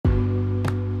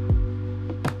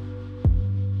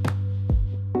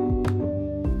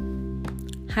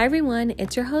Hi everyone,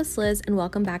 it's your host Liz and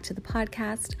welcome back to the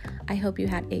podcast. I hope you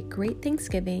had a great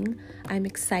Thanksgiving. I'm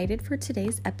excited for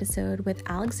today's episode with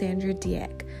Alexandra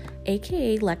Dieck,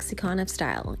 aka Lexicon of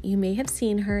Style. You may have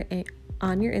seen her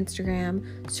on your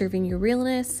Instagram serving you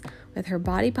realness with her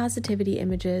body positivity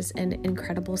images and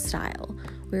incredible style.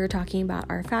 We were talking about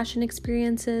our fashion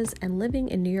experiences and living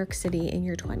in New York City in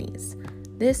your 20s.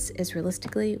 This is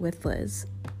Realistically with Liz.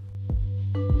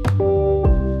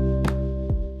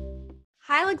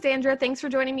 Hi, Alexandra. Thanks for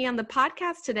joining me on the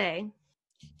podcast today.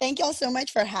 Thank y'all so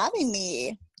much for having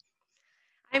me.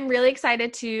 I'm really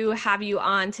excited to have you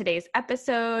on today's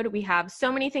episode. We have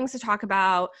so many things to talk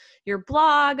about. Your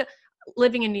blog,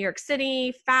 living in New York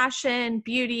City, fashion,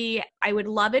 beauty. I would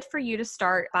love it for you to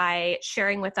start by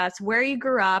sharing with us where you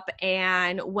grew up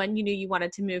and when you knew you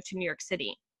wanted to move to New York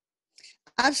City.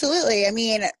 Absolutely. I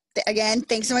mean, again,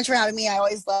 thanks so much for having me. I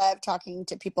always love talking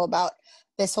to people about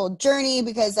this whole journey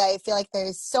because I feel like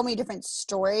there's so many different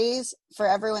stories for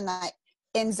everyone that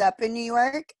ends up in New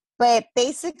York. But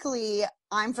basically,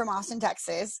 I'm from Austin,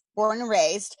 Texas, born and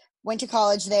raised, went to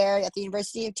college there at the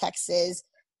University of Texas.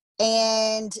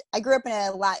 And I grew up in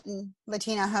a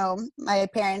Latina home. My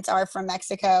parents are from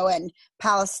Mexico and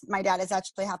my dad is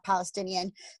actually half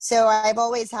Palestinian. So I've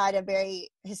always had a very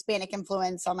Hispanic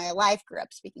influence on my life, grew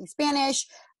up speaking Spanish,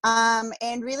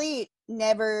 and really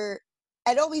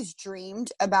I'd always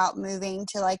dreamed about moving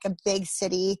to like a big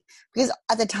city because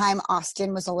at the time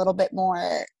Austin was a little bit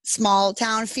more small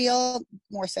town feel,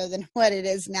 more so than what it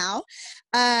is now.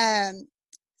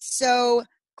 So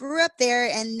grew up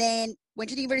there and then went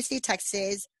to the University of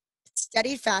Texas,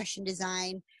 studied fashion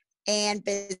design and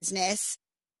business.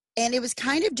 And it was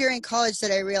kind of during college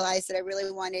that I realized that I really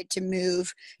wanted to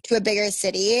move to a bigger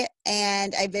city.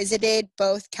 And I visited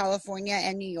both California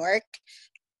and New York.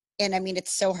 And I mean,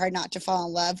 it's so hard not to fall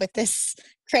in love with this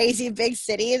crazy big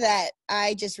city that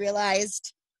I just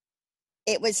realized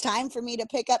it was time for me to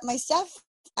pick up my stuff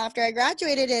after I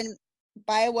graduated and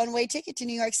buy a one-way ticket to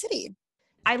New York City.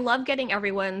 I love getting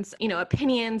everyone's,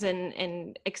 opinions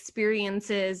and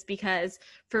experiences because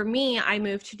for me, I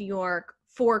moved to New York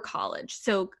for college.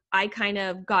 So I kind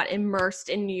of got immersed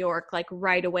in New York like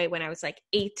right away when I was like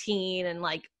 18 and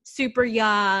like super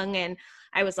young. And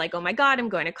I was like, oh my God, I'm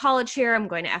going to college here. I'm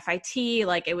going to FIT.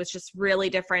 Like it was just really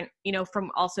different,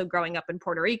 from also growing up in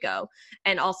Puerto Rico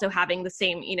and also having the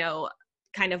same,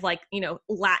 kind of like,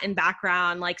 Latin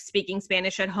background, like speaking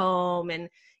Spanish at home and,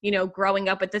 growing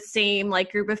up with the same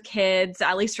like group of kids.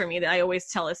 At least for me, that I always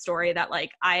tell a story that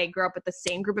like I grew up with the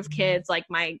same group of kids. Like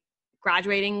my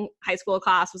graduating high school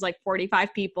class was like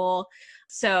 45 people.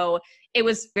 So it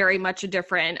was very much a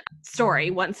different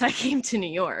story once I came to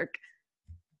New York.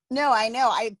 No, I know.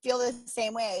 I feel the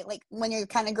same way. Like when you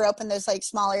kind of grow up in those like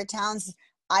smaller towns,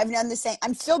 I've done the same.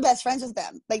 I'm still best friends with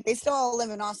them. Like they still all live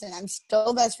in Austin. I'm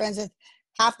still best friends with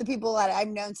half the people that I've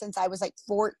known since I was like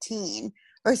 14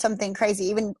 or something crazy,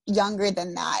 even younger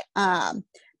than that.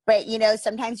 But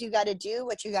sometimes you got to do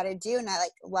what you got to do. And I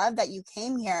like love that you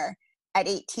came here at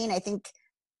 18. I think,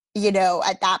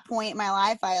 at that point in my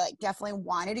life, I like definitely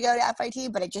wanted to go to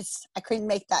FIT, but I couldn't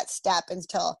make that step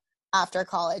until after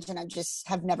college, and I just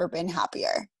have never been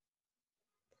happier.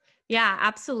 Yeah,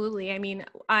 absolutely. I mean,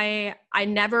 I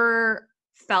never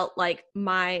felt like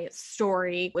my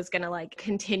story was going to like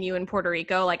continue in Puerto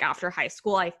Rico. Like after high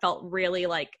school, I felt really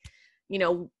like,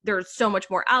 there's so much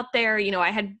more out there.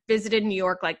 I had visited New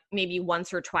York like maybe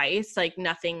once or twice, like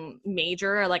nothing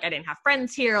major. Like I didn't have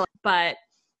friends here, but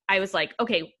I was like,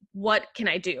 okay, what can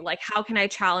I do? Like, how can I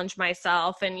challenge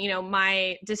myself? And,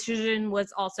 my decision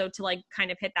was also to like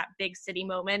kind of hit that big city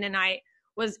moment. And I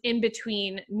was in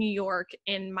between New York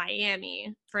and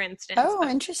Miami, for instance. Oh,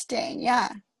 interesting.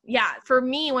 Yeah. Yeah. For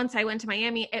me, once I went to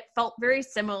Miami, it felt very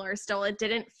similar still. It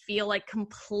didn't feel like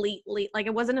completely, like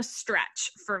it wasn't a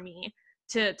stretch for me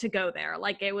to go there.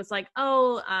 Like it was like,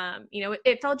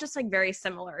 it felt just like very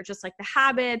similar, just like the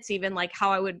habits, even like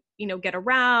how I would, get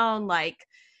around, like,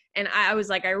 and I was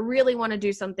like, I really want to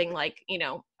do something like,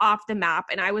 off the map.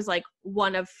 And I was like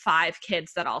one of 5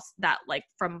 kids that like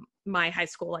from my high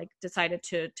school, like decided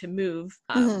to move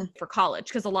for college.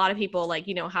 Cause a lot of people like,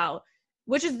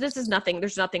 there's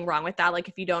nothing wrong with that. Like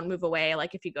if you don't move away,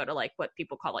 like if you go to like what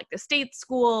people call like the state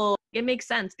school, it makes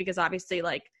sense because obviously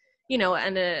like, in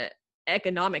a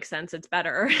economic sense, it's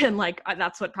better. And like,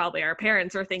 that's what probably our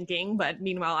parents are thinking. But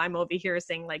meanwhile, I'm over here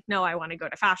saying like, no, I want to go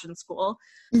to fashion school.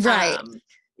 Right.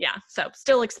 Yeah. So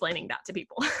still explaining that to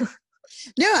people.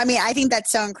 No, I mean, I think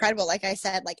that's so incredible. Like I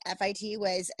said, like FIT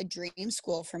was a dream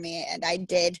school for me and I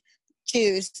did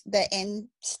choose the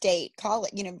in-state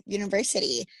college,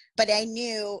 university, but I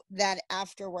knew that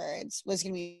afterwards was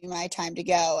going to be my time to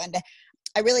go. And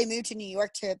I really moved to New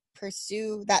York to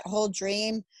pursue that whole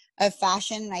dream of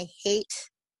fashion. And I hate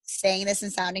saying this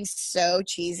and sounding so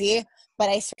cheesy, but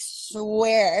I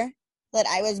swear that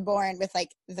I was born with like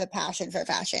the passion for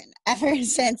fashion. Ever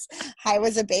since I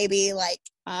was a baby, like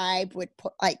I would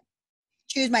put like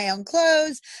choose my own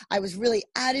clothes. I was really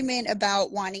adamant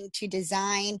about wanting to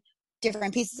design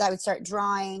different pieces. I would start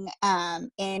drawing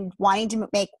and wanting to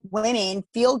make women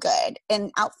feel good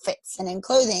in outfits and in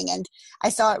clothing. And I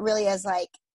saw it really as like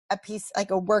a piece,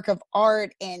 like a work of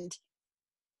art, and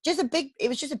it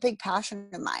was just a big passion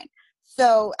of mine.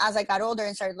 So as I got older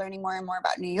and started learning more and more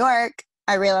about New York,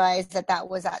 I realized that that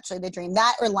was actually the dream,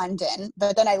 that or London.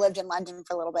 But then I lived in London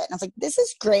for a little bit and I was like, this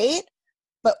is great,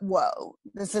 but whoa,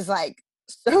 this is like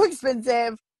so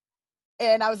expensive.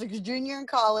 And I was like a junior in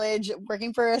college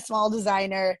working for a small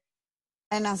designer.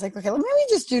 And I was like, okay, let me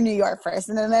just do New York first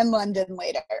and then London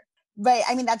later. But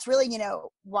I mean, that's really,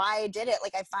 why I did it.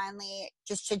 Like I finally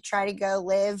just should try to go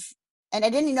live. And I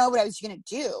didn't know what I was going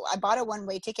to do. I bought a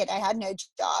one-way ticket. I had no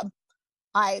job.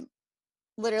 I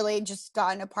literally just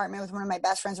got an apartment with one of my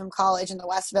best friends from college in the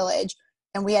West Village.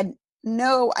 And we had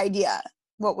no idea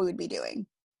what we would be doing.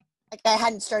 Like I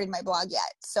hadn't started my blog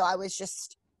yet. So I was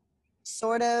just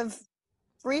sort of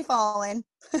free falling.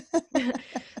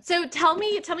 So tell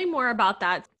me more about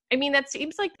that. I mean, that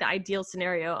seems like the ideal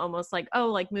scenario, almost like, oh,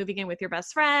 like moving in with your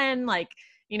best friend, like,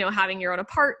 having your own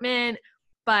apartment.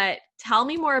 But tell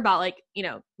me more about like,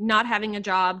 not having a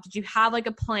job. Did you have like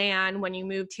a plan when you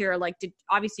moved here? Like,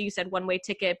 obviously you said one-way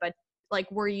ticket, but like,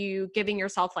 were you giving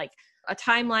yourself like a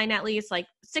timeline, at least like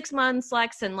 6 months,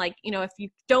 Lex? And like, if you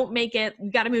don't make it,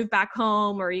 you got to move back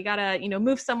home, or you got to,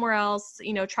 move somewhere else,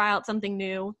 try out something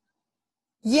new.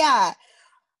 Yeah.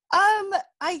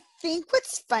 I think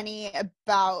what's funny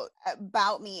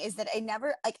about me is that I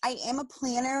never, like, I am a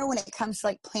planner when it comes to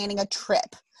like planning a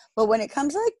trip, but when it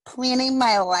comes to like planning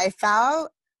my life out,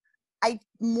 I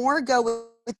more go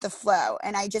with the flow,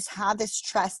 and I just have this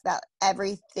trust that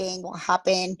everything will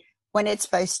happen when it's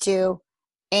supposed to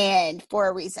and for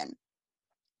a reason.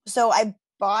 So I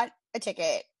bought a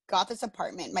ticket, got this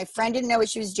apartment. My friend didn't know what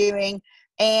she was doing,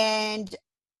 and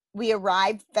we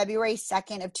arrived February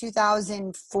 2nd of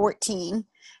 2014,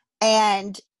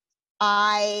 and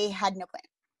I had no plan.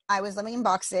 I was living in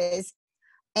boxes,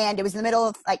 and it was in the middle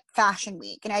of like Fashion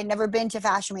Week, and I'd never been to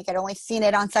Fashion Week. I'd only seen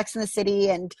it on Sex and the City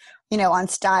and, on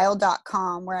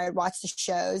style.com where I'd watch the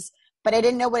shows, but I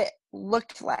didn't know what it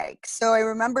looked like. So I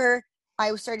remember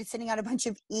I started sending out a bunch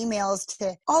of emails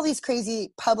to all these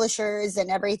crazy publishers and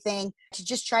everything to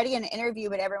just try to get an interview,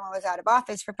 but everyone was out of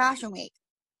office for Fashion Week.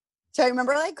 So I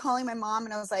remember like calling my mom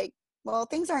and I was like, well,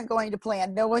 things aren't going to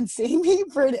plan. No one's seeing me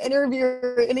for an interview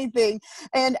or anything.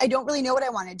 And I don't really know what I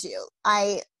want to do.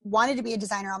 I wanted to be a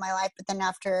designer all my life, but then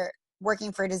after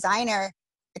working for a designer,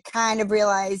 I kind of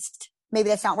realized maybe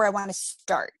that's not where I want to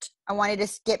start. I wanted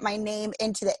to get my name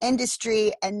into the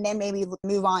industry and then maybe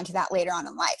move on to that later on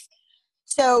in life.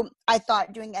 So I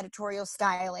thought doing editorial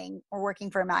styling or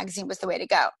working for a magazine was the way to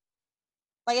go.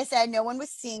 Like I said, no one was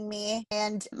seeing me.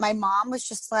 And my mom was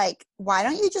just like, why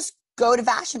don't you just go to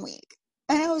Fashion Week?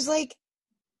 And I was like,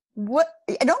 what?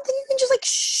 I don't think you can just like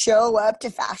show up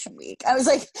to Fashion Week. I was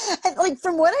like,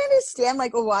 from what I understand,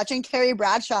 like watching Carrie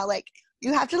Bradshaw, like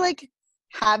you have to like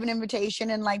have an invitation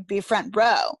and like be front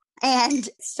row. And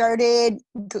started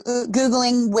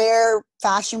Googling where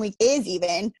Fashion Week is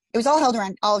even. It was all held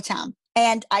around all of town.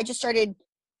 And I just started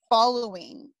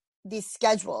following these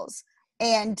schedules.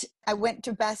 And I went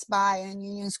to Best Buy in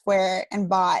Union Square and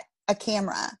bought a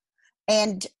camera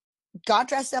and got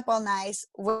dressed up all nice,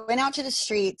 went out to the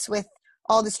streets with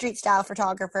all the street style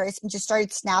photographers and just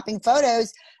started snapping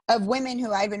photos of women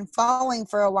who I'd been following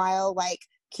for a while, like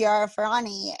Chiara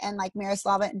Ferragni and like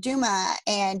Miroslava Duma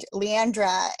and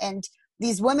Leandra, and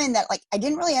these women that like I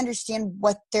didn't really understand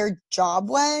what their job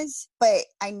was, but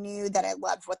I knew that I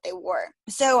loved what they wore.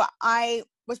 So I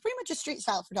was pretty much a street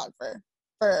style photographer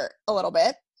for a little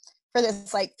bit for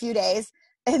this like few days.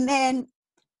 And then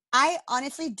I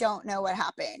honestly don't know what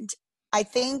happened. I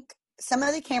think some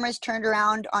of the cameras turned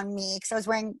around on me because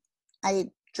I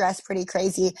dressed pretty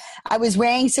crazy. I was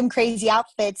wearing some crazy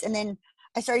outfits, and then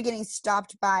I started getting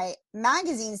stopped by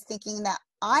magazines thinking that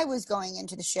I was going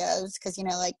into the shows because,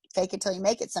 like fake it till you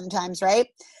make it sometimes, right?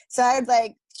 So I would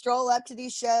like stroll up to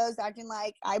these shows acting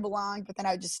like I belonged, but then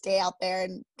I would just stay out there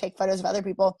and take photos of other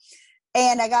people.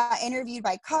 And I got interviewed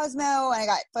by Cosmo, and I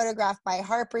got photographed by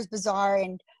Harper's Bazaar,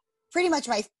 and pretty much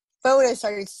my photos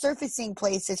started surfacing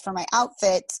places for my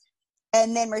outfits.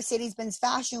 And then Mercedes-Benz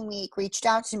Fashion Week reached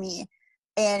out to me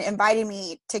and invited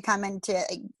me to come into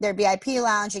their VIP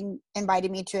lounge and invited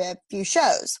me to a few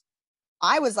shows.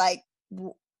 I was like,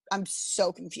 I'm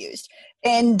so confused.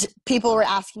 And people were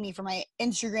asking me for my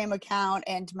Instagram account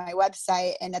and my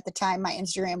website. And at the time, my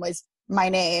Instagram was my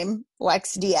name,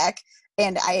 Lex Dieck.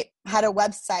 And I had a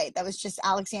website that was just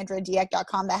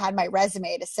alexandradieck.com that had my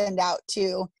resume to send out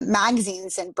to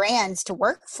magazines and brands to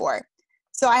work for.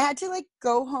 So I had to like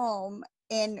go home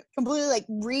and completely like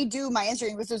redo my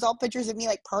Instagram because there's all pictures of me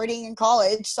like partying in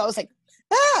college. So I was like,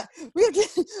 we have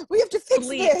to fix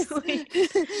this.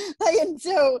 Like, and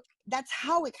so that's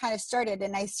how it kind of started.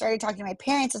 And I started talking to my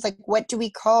parents. It's like, what do we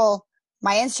call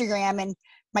my Instagram? And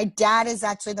my dad is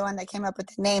actually the one that came up with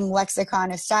the name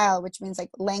Lexicon of Style, which means like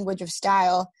language of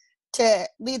style, to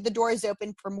leave the doors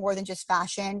open for more than just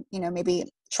fashion, you know, maybe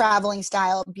traveling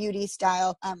style, beauty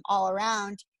style, all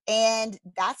around. And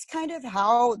that's kind of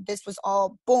how this was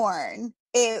all born.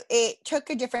 It took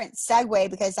a different segue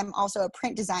because I'm also a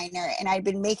print designer and I'd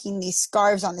been making these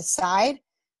scarves on the side.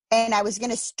 And I was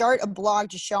going to start a blog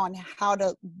to show on how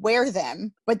to wear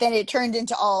them. But then it turned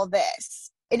into all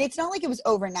this. And it's not like it was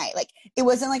overnight. Like, it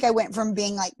wasn't like I went from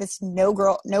being like this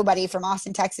nobody from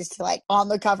Austin, Texas to like on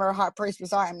the cover of Harper's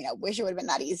Bazaar. I mean, I wish it would have been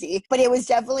that easy, but it was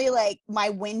definitely like my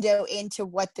window into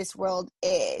what this world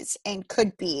is and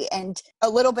could be and a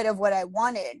little bit of what I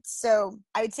wanted. So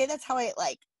I would say that's how I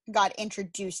like got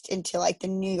introduced into like the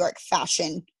New York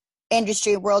fashion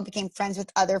industry world, became friends with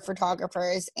other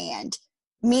photographers and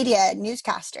media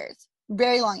newscasters.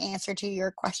 Very long answer to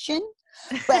your question,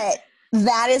 but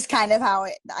that is kind of how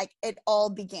it all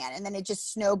began. And then it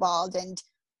just snowballed. And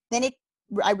then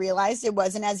I realized it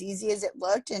wasn't as easy as it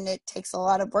looked. And it takes a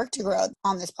lot of work to grow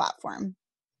on this platform.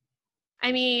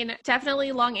 I mean,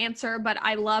 definitely long answer, but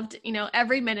I loved, you know,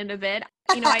 every minute of it.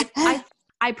 You know,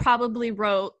 I probably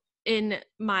wrote in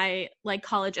my like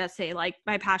college essay, like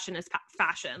my passion is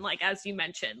fashion, like as you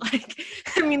mentioned, like,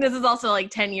 I mean, this is also like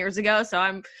 10 years ago. So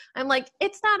I'm like,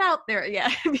 it's not out there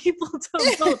yet. People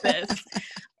don't know this.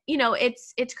 You know,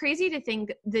 it's crazy to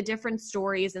think the different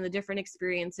stories and the different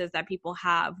experiences that people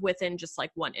have within just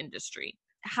like one industry.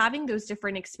 Having those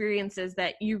different experiences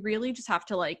that you really just have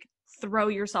to like throw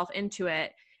yourself into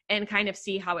it and kind of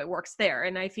see how it works there.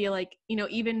 And I feel like, you know,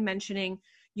 even mentioning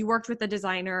you worked with a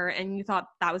designer and you thought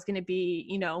that was going to be,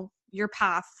 you know, your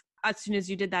path. As soon as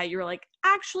you did that, you were like,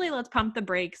 actually, let's pump the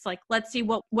brakes. Like, let's see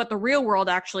what the real world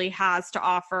actually has to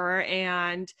offer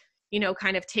and, you know,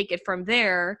 kind of take it from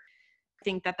there.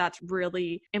 Think that that's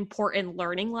really important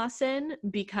learning lesson,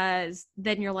 because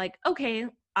then you're like, okay,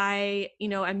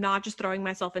 I'm not just throwing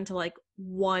myself into like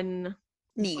one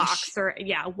niche box or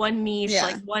one niche,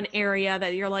 like one area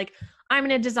that you're like, I'm going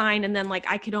to design. And then like,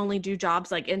 I could only do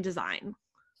jobs like in design.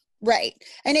 Right.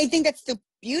 And I think that's the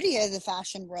beauty of the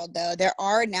fashion world, though. There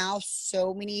are now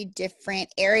so many different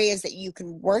areas that you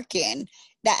can work in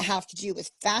that have to do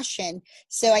with fashion.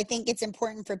 So I think it's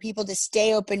important for people to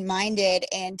stay open-minded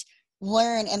and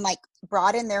learn and like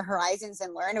broaden their horizons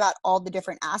and learn about all the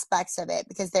different aspects of it,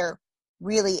 because there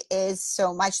really is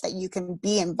so much that you can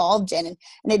be involved in. And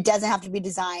it doesn't have to be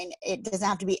design. It doesn't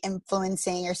have to be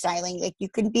influencing or styling. Like, you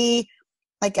can be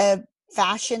like a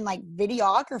fashion like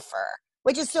videographer,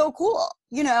 which is so cool,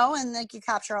 you know, and like you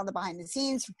capture all the behind the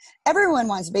scenes. Everyone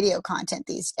wants video content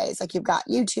these days. Like, you've got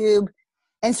YouTube,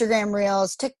 Instagram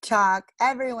Reels, TikTok,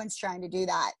 everyone's trying to do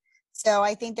that. So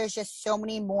I think there's just so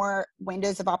many more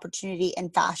windows of opportunity in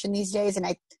fashion these days. And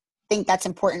I think that's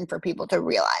important for people to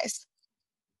realize.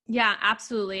 Yeah,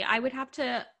 absolutely. I would have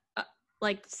to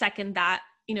like second that,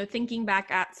 you know, thinking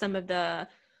back at some of the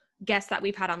guests that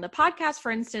we've had on the podcast, for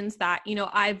instance, that, you know,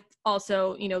 I've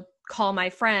also, you know, call my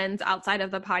friends outside of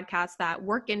the podcast that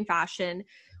work in fashion.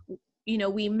 You know,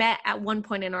 we met at one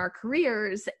point in our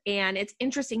careers, and it's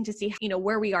interesting to see, you know,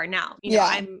 where we are now. You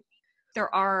know,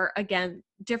 there are, again,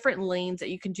 different lanes that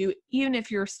you can do, even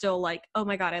if you're still like, oh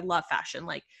my God, I love fashion.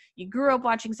 Like, you grew up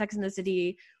watching Sex and the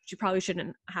City, which you probably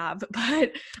shouldn't have,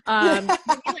 but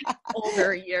maybe like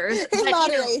older years. In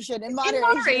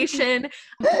moderation.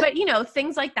 But, you know,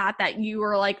 things like that you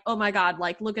were like, oh my God,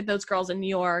 like, look at those girls in New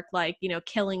York, like, you know,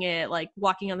 killing it, like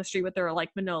walking on the street with their like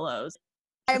Manolos.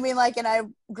 I mean, like, and I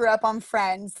grew up on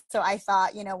Friends, so I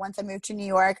thought, you know, once I moved to New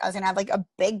York, I was going to have, like, a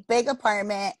big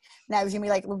apartment, and I was going to be,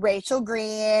 like, Rachel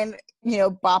Green, you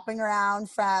know, bopping around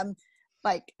from,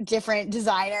 like, different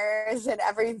designers and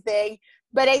everything.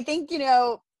 But I think, you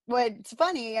know, what's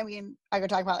funny, I mean, I could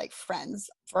talk about, like, Friends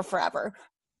for forever.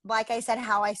 Like I said,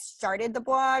 how I started the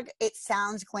blog, it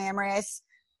sounds glamorous,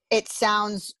 it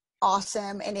sounds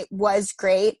awesome, and it was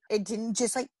great. It didn't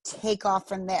just, like, take off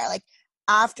from there. Like,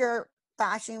 after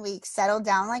Fashion Week settled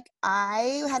down, like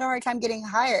I had a hard time getting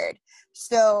hired.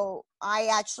 So I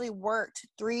actually worked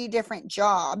 3 different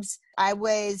jobs. I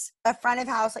was a front of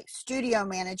house like studio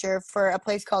manager for a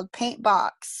place called Paint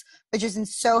Box, which is in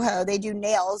Soho. They do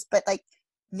nails, but like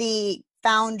the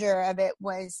founder of it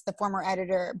was the former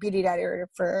beauty editor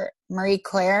for Marie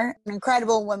Claire, an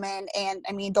incredible woman. And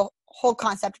I mean, the whole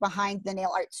concept behind the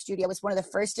nail art studio was one of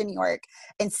the first in New York,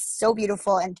 and so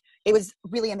beautiful. And it was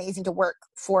really amazing to work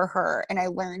for her. And I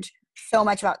learned so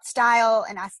much about style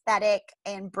and aesthetic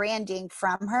and branding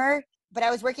from her. But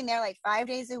I was working there like 5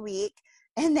 days a week.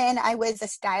 And then I was a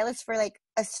stylist for like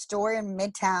a store in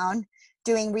Midtown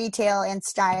doing retail and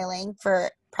styling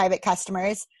for private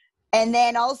customers. And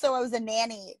then also I was a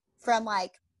nanny from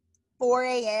like 4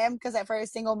 a.m. because I'm for a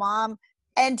single mom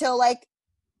until like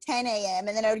 10 a.m.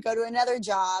 And then I would go to another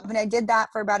job. And I did that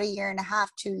for about 1.5 years,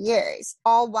 2 years,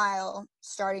 all while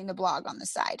starting the blog on the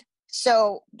side.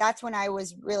 So that's when I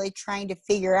was really trying to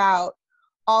figure out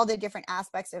all the different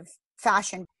aspects of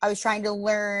fashion. I was trying to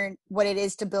learn what it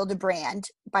is to build a brand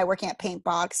by working at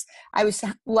Paintbox. I was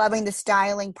loving the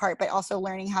styling part, but also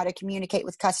learning how to communicate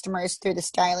with customers through the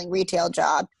styling retail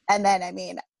job. And then, I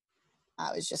mean,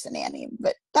 I was just a nanny,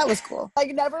 but that was cool.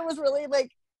 Like, never was really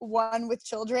like one with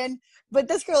children, but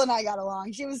this girl and I got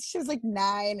along. She was like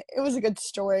 9. It was a good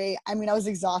story. I mean, I was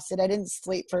exhausted. I didn't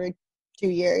sleep for 2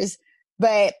 years,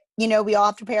 but you know, we all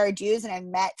have to pay our dues. And I've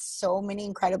met so many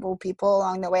incredible people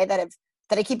along the way that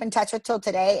I keep in touch with till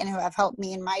today and who have helped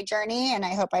me in my journey. And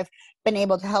I hope I've been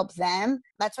able to help them.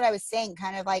 That's what I was saying,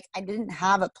 kind of like I didn't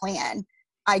have a plan.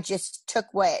 I just took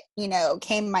what, you know,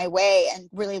 came my way and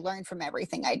really learned from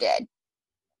everything I did.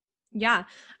 Yeah.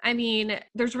 I mean,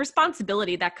 there's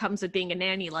responsibility that comes with being a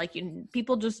nanny. Like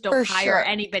people just don't For hire sure.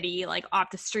 anybody like off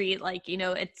the street. Like, you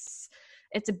know, it's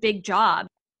a big job.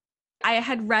 I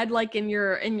had read like in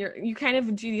your, you kind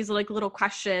of do these like little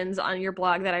questions on your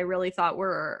blog that I really thought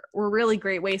were really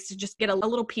great ways to just get a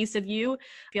little piece of you. I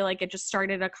feel like it just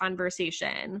started a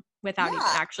conversation without even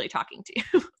actually talking to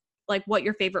you. Like what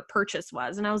your favorite purchase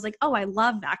was. And I was like, oh, I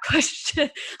love that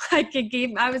question. Like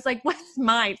I was like, what's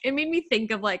mine? It made me think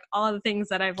of like all the things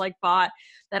that I've like bought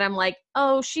that I'm like,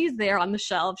 oh, she's there on the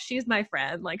shelf. She's my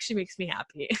friend. Like she makes me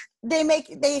happy.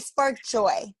 They spark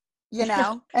joy, you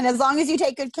know, and as long as you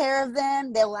take good care of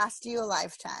them, they'll last you a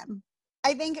lifetime.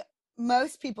 I think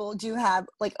most people do have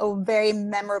like a very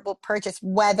memorable purchase,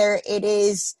 whether it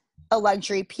is a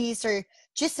luxury piece or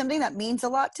just something that means a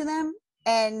lot to them.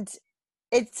 And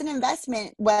it's an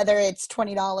investment, whether it's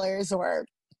 $20 or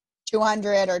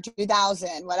 $200 or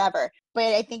 $2,000, whatever.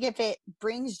 But I think if it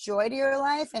brings joy to your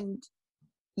life and,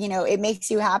 you know, it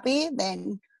makes you happy,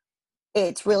 then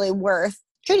it's really worth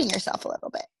treating yourself a little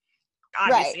bit.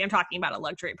 Obviously, right. I'm talking about a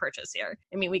luxury purchase here.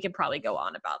 I mean, we could probably go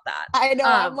on about that. I know.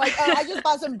 I'm like, oh, I just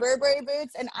bought some Burberry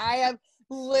boots and I have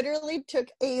literally took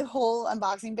a whole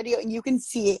unboxing video and you can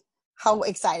see how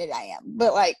excited I am.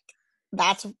 But like,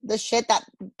 that's the shit that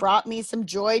brought me some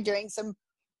joy during some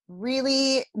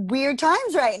really weird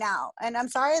times right now. And I'm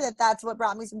sorry that that's what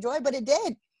brought me some joy, but it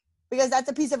did, because that's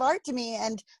a piece of art to me.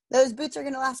 And those boots are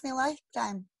going to last me a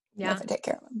lifetime if I take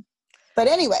care of them. But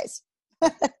anyways.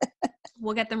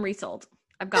 We'll get them resold.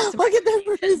 I've got some. We'll get them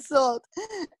resold.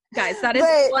 Guys, that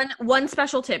is one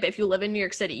special tip. If you live in New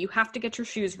York City, you have to get your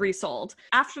shoes resold.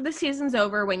 After the season's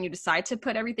over, when you decide to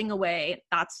put everything away,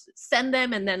 send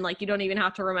them, and then like you don't even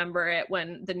have to remember it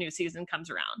when the new season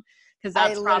comes around. Because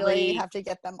that's literally have to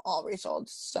get them all resold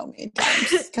so many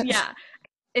times. Yeah.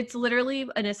 It's literally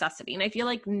a necessity. And I feel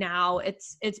like now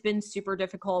it's been super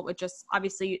difficult with just,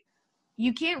 obviously,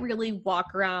 you can't really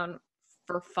walk around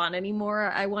for fun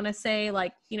anymore. I want to say,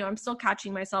 like, you know, I'm still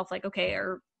catching myself like, okay,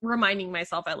 or reminding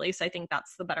myself, at least I think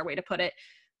that's the better way to put it.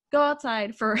 Go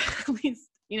outside for at least,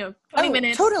 you know, 20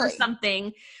 minutes or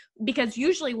something, because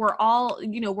usually we're all,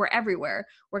 you know, we're everywhere.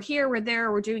 We're here, we're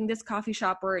there, we're doing this coffee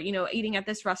shop, we're, you know, eating at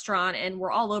this restaurant, and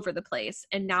we're all over the place.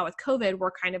 And now with COVID,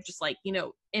 we're kind of just like, you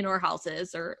know, in our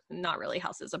houses, or not really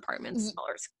houses, apartments,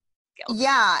 smaller scale.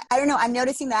 Yeah, I don't know. I'm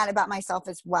noticing that about myself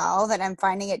as well, that I'm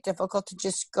finding it difficult to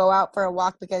just go out for a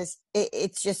walk because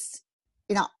it's just,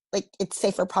 you know, like it's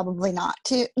safer probably not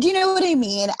to. Do you know what I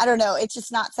mean? I don't know. It's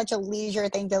just not such a leisure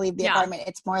thing to leave the apartment.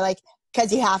 It's more like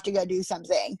because you have to go do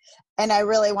something. And I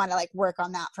really want to like work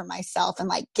on that for myself and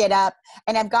like get up.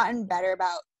 And I've gotten better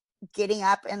about getting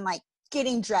up and like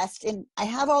getting dressed. And I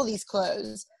have all these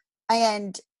clothes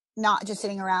and not just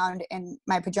sitting around in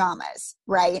my pajamas,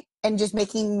 right? And just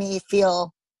making me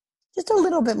feel just a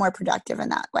little bit more productive in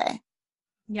that way.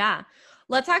 Yeah.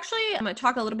 Let's actually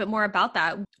talk a little bit more about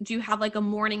that. Do you have like a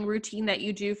morning routine that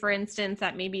you do, for instance,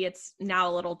 that maybe it's now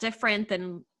a little different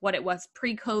than what it was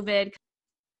pre-COVID?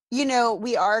 you know,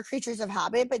 we are creatures of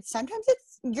habit, but sometimes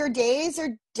it's your days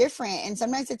are different and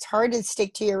sometimes it's hard to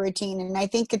stick to your routine. And I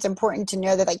think it's important to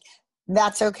know that like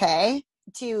that's okay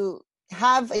to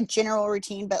have a general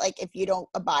routine, but like if you don't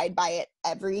abide by it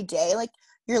every day, like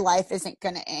your life isn't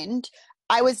going to end.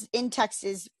 I was in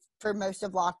Texas for most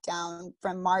of lockdown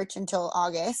from March until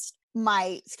August.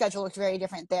 My schedule looked very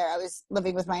different there. I was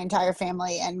living with my entire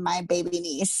family and my baby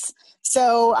niece.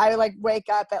 So I would like wake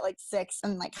up at like 6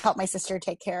 and like help my sister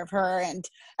take care of her. And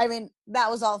I mean,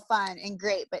 that was all fun and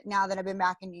great. But now that I've been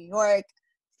back in New York,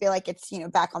 I feel like it's, you know,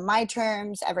 back on my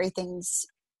terms. Everything's,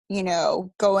 you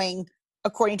know, going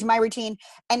according to my routine.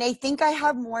 And I think I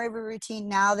have more of a routine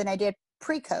now than I did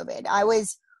pre-COVID. I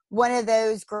was one of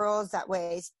those girls that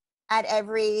was at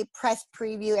every press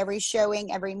preview, every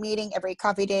showing, every meeting, every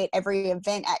coffee date, every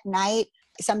event at night.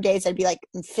 Some days I'd be like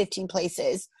in 15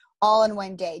 places all in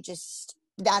one day. Just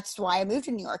that's why I moved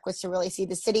to New York, was to really see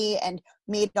the city and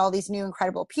meet all these new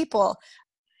incredible people.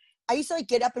 I used to like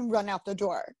get up and run out the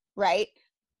door, right?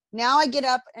 Now I get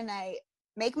up and I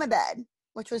make my bed,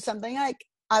 which was something like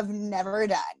I've never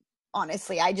done.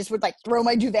 Honestly, I just would like throw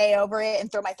my duvet over it and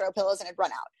throw my throw pillows and it'd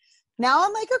run out. Now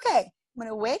I'm like, okay, I'm going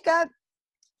to wake up,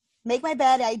 make my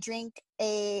bed. I drink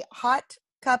a hot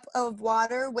cup of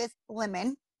water with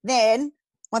lemon. Then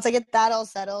once I get that all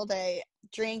settled, I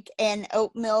drink an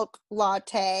oat milk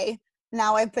latte.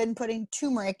 Now I've been putting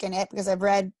turmeric in it because I've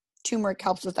read turmeric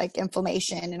helps with like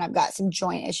inflammation and I've got some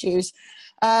joint issues.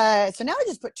 So now I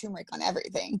just put turmeric on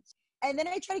everything. And then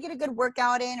I try to get a good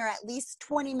workout in, or at least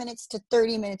 20 minutes to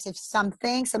 30 minutes of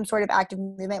something, some sort of active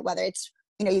movement, whether it's,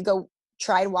 you know, you go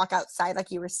try to walk outside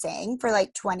like you were saying for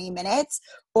like 20 minutes,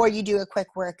 or you do a quick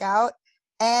workout.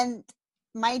 And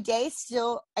my day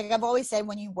still, like I've always said,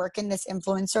 when you work in this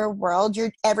influencer world,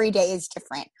 your every day is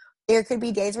different. There could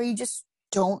be days where you just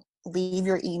don't leave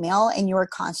your email and you're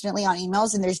constantly on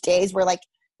emails. And there's days where like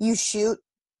you shoot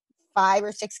 5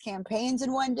 or 6 campaigns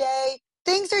in one day.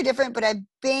 Things are different, but I've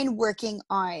been working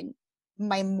on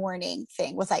my morning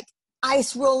thing with like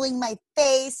ice rolling my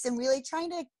face and really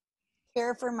trying to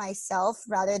care for myself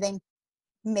rather than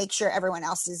make sure everyone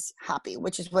else is happy,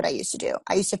 which is what I used to do.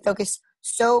 I used to focus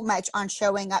so much on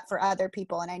showing up for other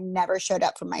people and I never showed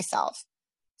up for myself.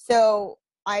 So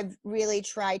I've really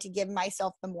tried to give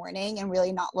myself the morning and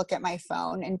really not look at my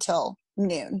phone until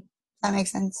noon. Does that make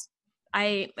sense?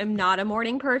 I am not a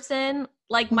morning person.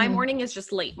 Like my Mm-hmm. morning is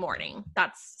just late morning.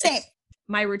 Same.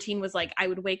 My routine was like I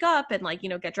would wake up and like, you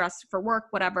know, get dressed for work,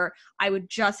 whatever. I would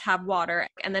just have water.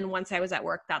 And then once I was at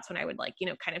work, that's when I would like, you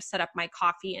know, kind of set up my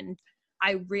coffee. And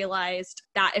I realized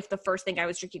that if the first thing I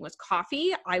was drinking was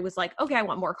coffee, I was like, okay, I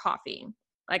want more coffee.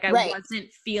 Like I wasn't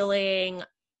feeling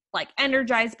like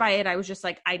energized by it. I was just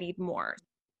like, I need more.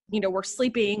 You know, we're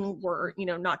sleeping, we're, you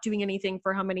know, not doing anything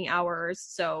for how many hours.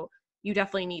 So you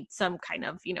definitely need some kind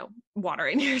of, you know, water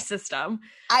in your system.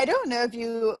 I don't know if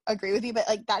you agree with me, but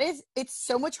like it's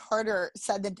so much harder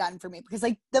said than done for me because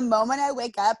like the moment I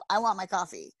wake up, I want my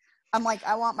coffee. I'm like,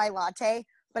 I want my latte,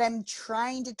 but I'm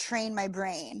trying to train my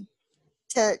brain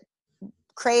to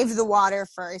crave the water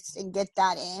first and get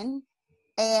that in.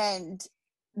 And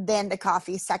then the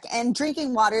coffee second, and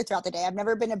drinking water throughout the day. I've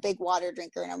never been a big water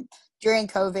drinker, and during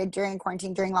COVID, during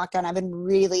quarantine, during lockdown, I've been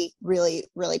really, really,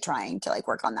 really trying to like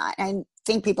work on that. And I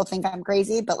think people think I'm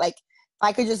crazy, but like if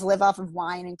I could just live off of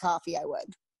wine and coffee, I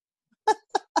would.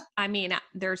 I mean,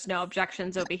 there's no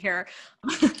objections over here.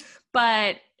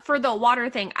 But for the water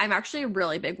thing, I'm actually a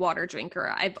really big water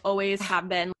drinker. I've always have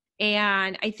been.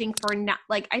 And I think for now,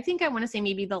 like, I think I want to say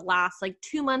maybe the last like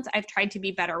 2 months, I've tried to be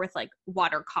better with like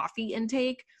water coffee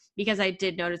intake, because I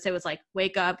did notice it was like,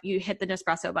 wake up, you hit the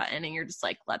Nespresso button and you're just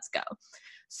like, let's go.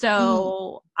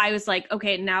 So I was like,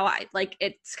 okay, now I like,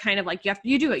 it's kind of like,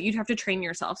 you do it. You'd have to train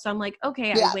yourself. So I'm like,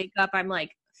 okay, I wake up, I'm like,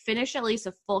 finish at least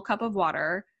a full cup of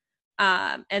water.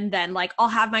 And then like, I'll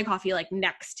have my coffee like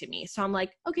next to me. So I'm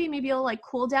like, okay, maybe I'll like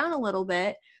cool down a little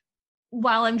bit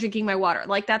while I'm drinking my water.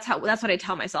 Like that's what I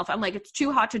tell myself. I'm like, it's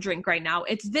too hot to drink right now.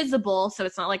 It's visible. So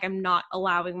it's not like I'm not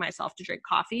allowing myself to drink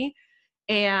coffee.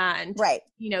 And,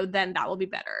 you know, then that will be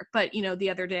better. But, you know, the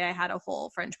other day I had a whole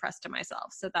French press to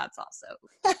myself. So that's also,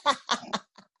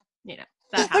 you know,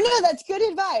 that but no, that's good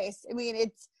advice. I mean,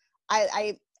 it's,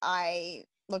 I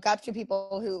look up to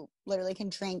people who literally can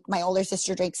drink. My older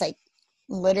sister drinks like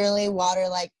literally water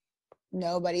like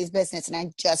nobody's business, and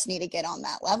I just need to get on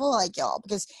that level like y'all,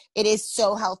 because it is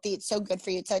so healthy. It's so good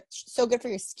for you. It's so good for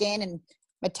your skin and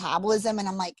metabolism, and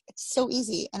I'm like, it's so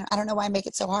easy, and I don't know why I make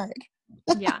it so hard.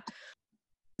 Yeah.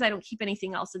 I don't keep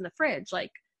anything else in the fridge, like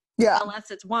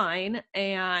unless it's wine.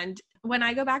 And when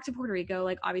I go back to Puerto Rico,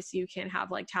 like obviously you can't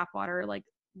have like tap water. Like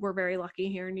we're very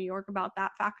lucky here in New York about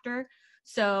that factor.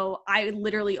 So I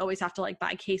literally always have to like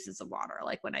buy cases of water,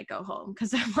 like when I go home.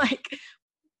 Cause I'm like,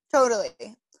 Totally.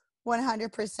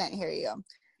 100% hear you.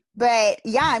 But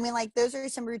yeah, I mean, like those are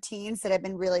some routines that I've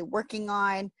been really working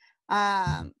on.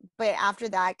 But after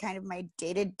that, kind of my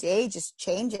day to day just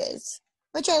changes,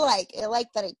 which I like. I like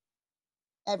that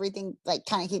everything like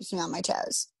kind of keeps me on my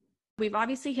toes. we've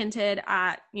obviously hinted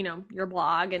at, your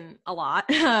blog and a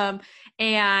lot.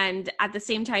 And at the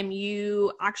same time,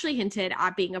 you actually hinted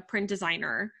at being a print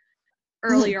designer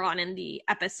earlier on in the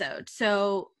episode.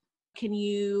 So can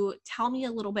you tell me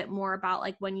a little bit more about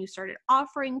like when you started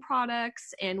offering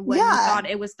products and when you Yeah. thought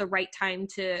it was the right time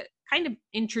to kind of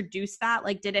introduce that?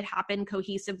 Like, did it happen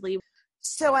cohesively?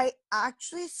 So I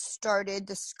actually started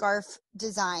the scarf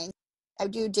design. I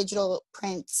do digital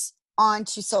prints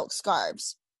onto silk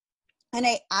scarves. And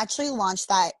I actually launched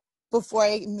that before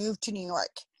I moved to New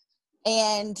York.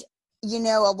 And,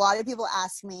 a lot of people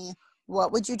ask me,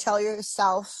 what would you tell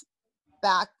yourself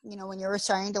back, when you were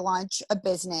starting to launch a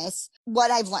business? What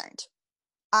I've learned.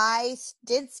 I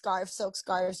did silk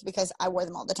scarves because I wore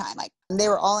them all the time. Like they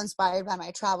were all inspired by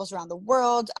my travels around the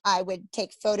world. I would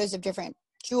take photos of different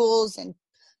jewels and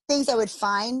things I would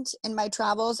find in my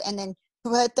travels and then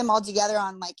put them all together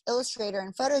on like Illustrator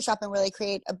and Photoshop and really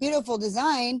create a beautiful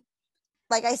design.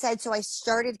 Like I said, so I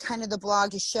started kind of the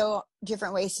blog to show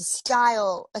different ways to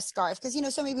style a scarf because,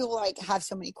 so many people like have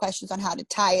so many questions on how to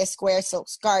tie a square silk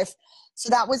scarf. So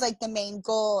that was like the main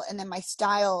goal. And then my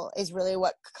style is really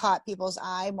what caught people's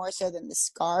eye more so than the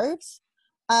scarves.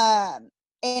 And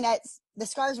the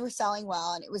scarves were selling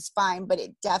well and it was fine, but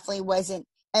it definitely wasn't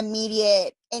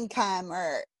immediate income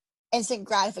or instant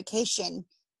gratification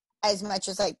as much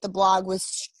as like the blog was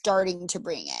starting to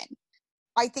bring in.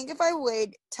 I think if I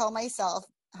would tell myself,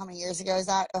 how many years ago is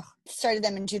that? Started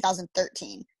them in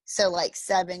 2013. So like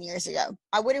 7 years ago.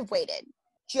 I would have waited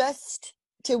just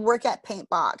to work at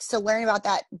Paintbox, to learn about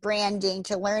that branding,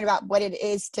 to learn about what it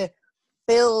is to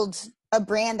build a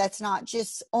brand that's not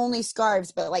just only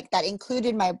scarves, but like that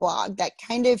included my blog, that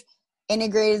kind of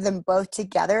integrated them both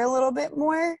together a little bit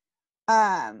more.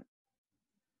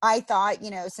 I thought,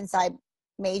 since I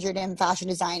majored in fashion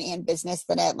design and business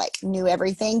that I like knew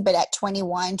everything, but at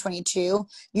 21, 22,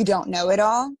 you don't know it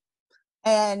all.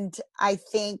 And I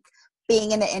think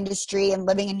being in the industry and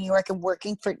living in New York and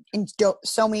working in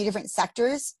so many different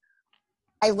sectors,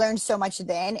 I learned so much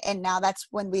then. And now that's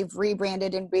when we've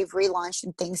rebranded and we've relaunched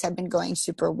and things have been going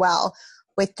super well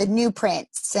with the new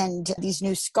prints and these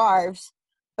new scarves.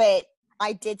 But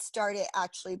I did start it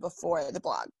actually before the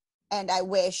blog. And I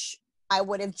wish I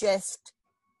would have just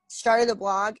started the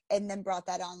blog and then brought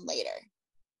that on later.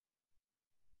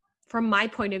 From my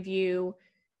point of view,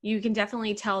 you can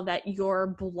definitely tell that your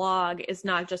blog is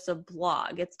not just a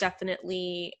blog.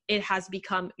 It has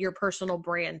become your personal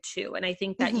brand too. And I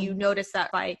think that you notice that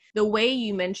by the way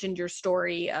you mentioned your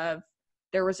story of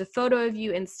there was a photo of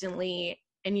you instantly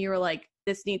and you were like,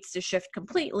 this needs to shift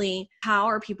completely. How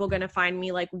are people going to find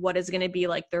me? Like, what is going to be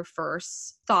like their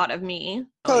first thought of me?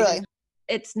 Totally.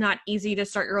 It's not easy to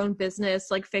start your own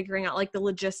business, like figuring out like the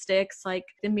logistics, like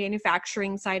the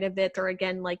manufacturing side of it, or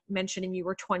again, like mentioning you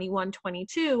were 21,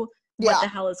 22, what the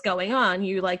hell is going on?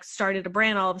 You like started a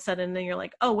brand all of a sudden and then you're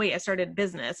like, oh wait, I started a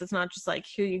business. It's not just like,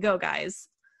 here you go, guys.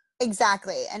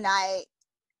 Exactly. And I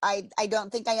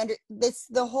don't think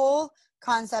the whole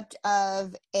concept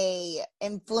of a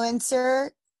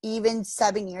influencer even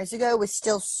 7 years ago was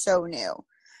still so new.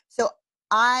 So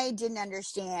I didn't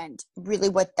understand really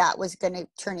what that was going to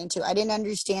turn into. I didn't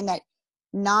understand that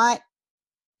not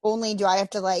only do I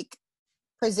have to like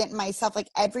present myself, like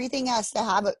everything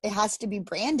it has to be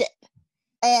branded.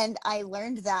 And I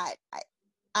learned that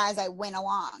as I went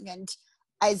along. And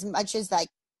as much as like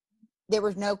there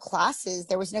were no classes,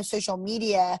 there was no social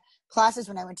media classes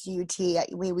when I went to UT.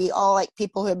 We all, like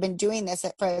people who have been doing this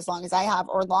for as long as I have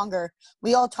or longer,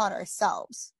 we all taught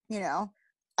ourselves,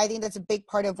 I think that's a big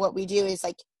part of what we do is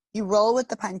like you roll with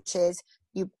the punches,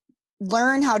 you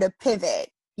learn how to pivot.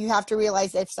 You have to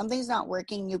realize that if something's not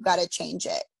working, you've got to change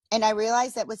it. And I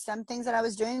realized that with some things that I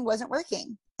was doing wasn't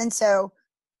working. And so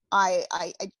I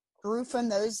grew from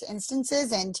those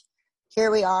instances and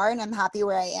here we are, and I'm happy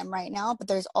where I am right now, but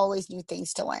there's always new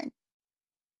things to learn.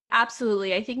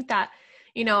 Absolutely. I think that,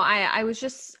 I was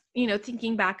just,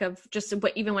 thinking back of just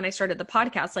what, even when I started the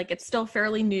podcast, like it's still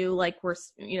fairly new, like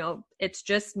it's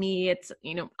just me, it's,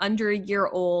 under a year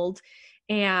old,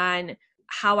 and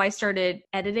how I started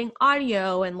editing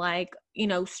audio and like,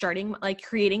 starting like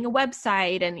creating a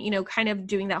website and, kind of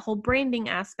doing that whole branding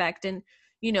aspect and,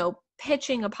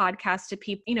 pitching a podcast to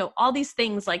people, all these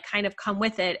things like kind of come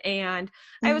with it. And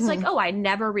I was like, oh, I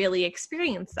never really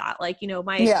experienced that. Like,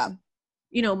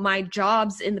 my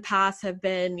jobs in the past have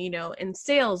been, in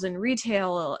sales and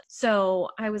retail. So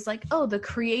I was like, oh, the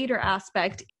creator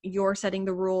aspect, you're setting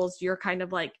the rules. You're kind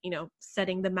of like,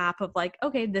 setting the map of like,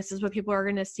 okay, this is what people are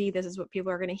going to see. This is what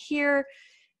people are going to hear.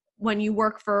 When you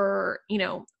work for,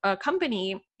 a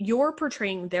company, you're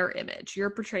portraying their image, you're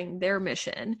portraying their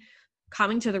mission,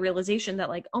 coming to the realization that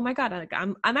like, oh my God,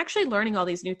 I'm actually learning all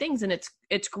these new things, and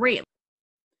it's great.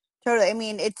 Totally. I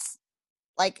mean, it's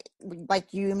like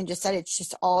you even just said, it's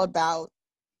just all about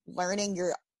learning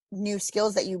your new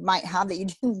skills that you might have that you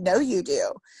didn't know you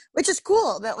do, which is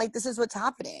cool that like this is what's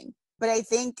happening. But I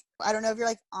don't know if you're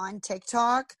like on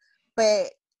TikTok, but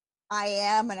I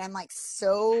am, and I'm like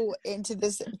so into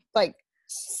this like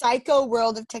psycho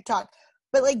world of TikTok.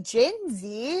 But like Gen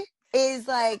Z is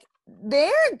like,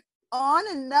 they're on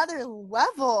another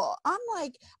level. I'm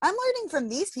learning from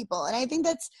these people, and I think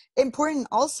that's important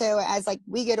also as like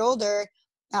we get older.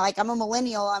 Like I'm a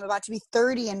millennial, I'm about to be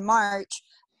 30 in March.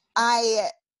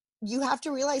 You have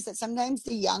to realize that sometimes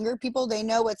the younger people, they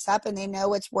know what's up and they know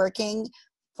what's working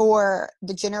for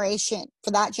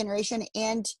that generation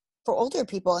and for older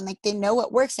people, and like they know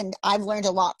what works, and I've learned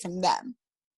a lot from them.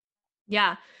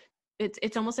 Yeah.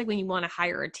 It's almost like when you want to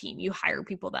hire a team, you hire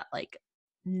people that like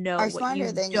know Are what smarter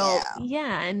you than don't, you.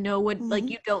 yeah, and know what like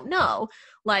you don't know.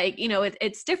 Like,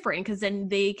 it's different because then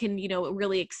they can,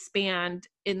 really expand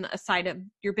in a side of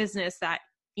your business that,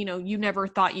 you never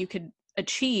thought you could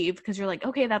achieve, because you're like,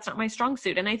 okay, that's not my strong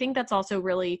suit. And I think that's also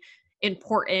really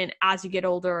important as you get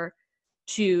older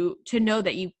to know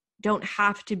that you don't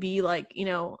have to be like,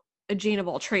 a Jane of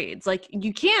all trades. Like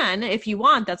you can, if you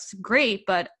want, that's great.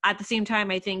 But at the same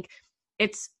time, I think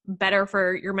it's better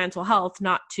for your mental health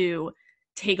not to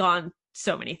take on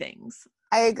so many things.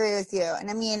 I agree with you. And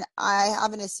I mean, I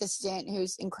have an assistant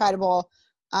who's incredible,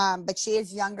 but she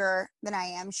is younger than I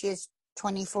am. She is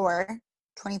 24,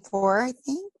 I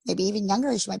think, maybe even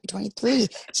younger. She might be 23.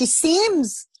 She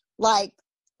seems like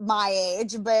my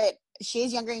age, but she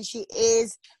is younger, and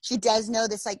she does know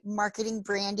this like marketing,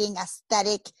 branding,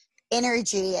 aesthetic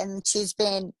energy. And she's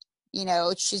been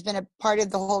a part of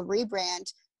the whole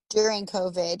rebrand during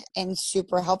COVID, and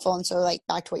super helpful. And so like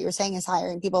back to what you were saying, is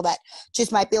hiring people that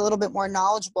just might be a little bit more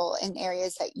knowledgeable in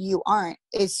areas that you aren't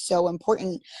is so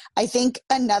important. I think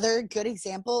another good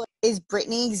example is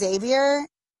Brittany Xavier.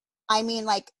 I mean,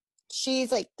 like she's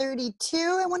like 32,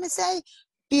 I want to say.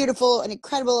 Beautiful and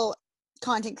incredible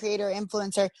content creator,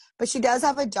 influencer, but she does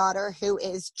have a daughter who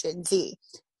is Gen Z.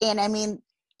 And I mean,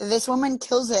 this woman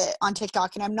kills it on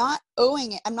TikTok, and I'm not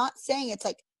saying it's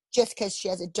like just because she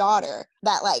has a daughter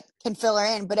that like can fill her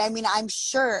in. But I mean, I'm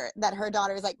sure that her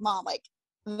daughter is like, Mom, like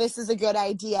this is a good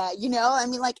idea. I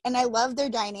mean, like, and I love their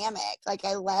dynamic. Like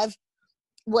I've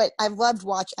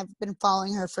been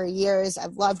following her for years.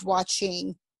 I've loved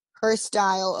watching her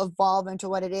style evolve into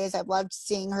what it is. I've loved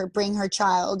seeing her bring her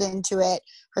child into it.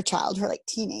 Her like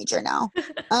teenager now.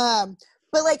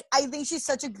 But like, I think she's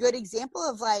such a good example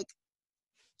of like,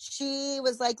 she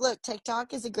was like, look,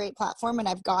 TikTok is a great platform, and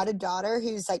I've got a daughter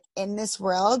who's like in this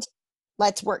world.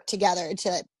 Let's work together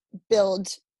to build,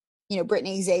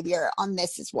 Brittany Xavier on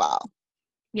this as well.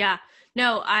 Yeah,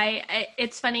 no,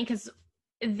 it's funny because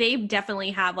they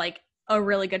definitely have like a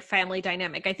really good family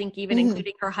dynamic. I think even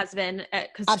including her husband,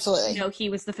 because absolutely, he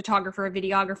was the photographer,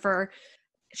 videographer.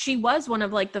 She was one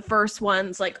of like the first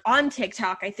ones like on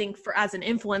TikTok, I think, as an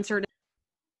influencer.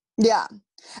 Yeah.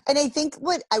 And I think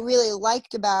what I really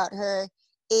liked about her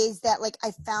is that like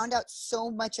I found out so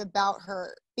much about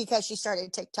her because she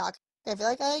started TikTok. I feel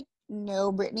like I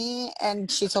know Brittany, and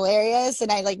she's hilarious,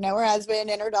 and I like know her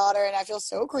husband and her daughter, and I feel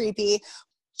so creepy.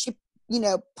 She,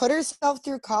 put herself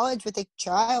through college with a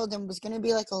child and was going to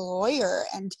be like a lawyer,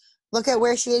 and look at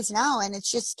where she is now. And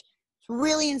it's just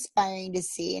really inspiring to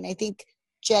see. And I think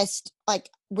just like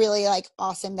really like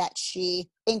awesome that she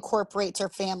incorporates her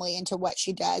family into what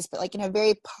she does, but like in a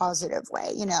very positive way.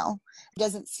 It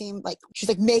doesn't seem like she's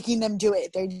like making them do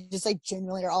it. They're just like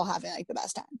genuinely are all having like the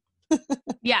best time.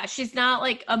 Yeah, she's not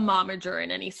like a momager in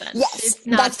any sense. Yes, it's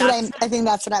not, I think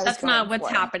that's what I was that's not what's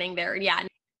happening there. Yeah.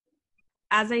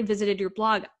 As I visited your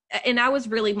blog, and that was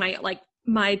really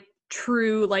my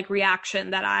true like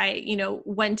reaction, that I,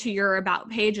 went to your about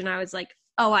page and I was like,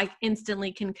 oh, I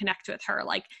instantly can connect with her.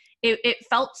 Like it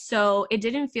felt so, it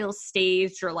didn't feel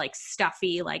staged or like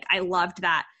stuffy. Like I loved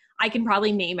that. I can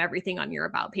probably name everything on your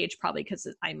about page probably because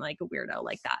I'm like a weirdo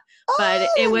like that. But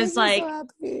it was like,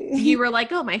 you were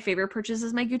like, oh, my favorite purchase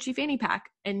is my Gucci fanny pack.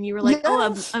 And you were like,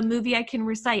 yes. Oh, a movie I can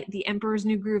recite, The Emperor's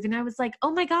New Groove. And I was like,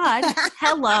 oh my God,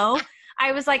 hello.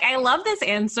 I was like, I love this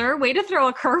answer. Way to throw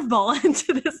a curveball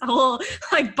into this whole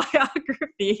like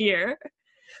biography here.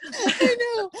 I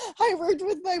know. I worked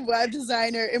with my web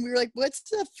designer and we were like, what's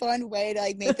the fun way to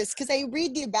like make this? Because I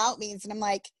read the about me's and I'm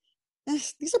like,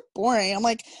 these are boring. I'm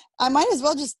like, I might as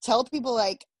well just tell people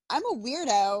like I'm a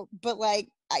weirdo, but like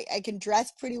I can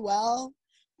dress pretty well.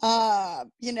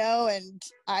 And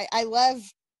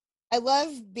I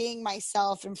love being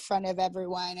myself in front of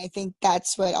everyone. I think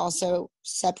that's what also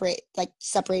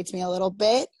separates me a little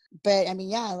bit. But I mean,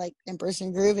 yeah, like Embrace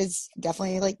and Groove is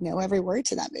definitely like know every word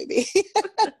to that movie.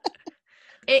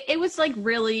 It was like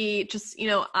really just,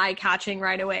 eye catching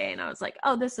right away. And I was like,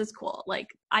 oh, this is cool. Like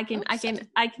I can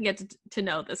get to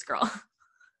know this girl.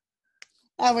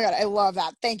 Oh my God, I love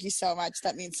that. Thank you so much.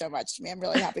 That means so much to me. I'm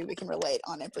really happy we can relate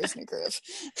on Embrace and Groove.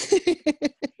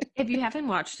 If you haven't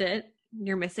watched it,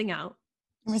 you're missing out.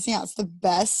 You're missing out. It's the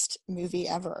best movie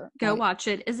ever. Go watch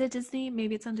it. Is it Disney?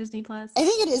 Maybe it's on Disney Plus. I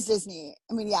think it is Disney.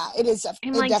 I mean, yeah, it is.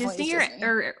 And like Disney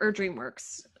or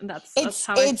DreamWorks. That's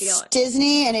how I feel. It's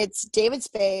Disney and it's David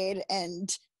Spade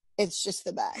and it's just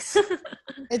the best.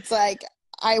 It's like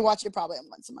I watch it probably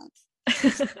once a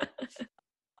month.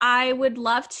 I would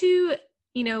love to,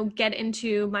 get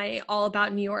into my All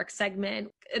About New York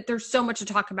segment. There's so much to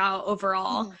talk about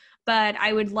overall. But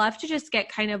I would love to just get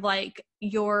kind of like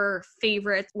your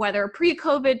favorites, whether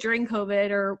pre-COVID, during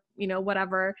COVID, or,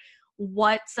 whatever,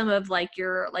 what some of like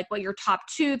what your top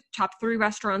 3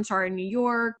 restaurants are in New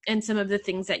York and some of the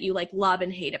things that you like love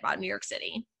and hate about New York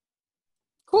City.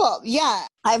 Cool. Yeah.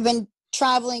 I've been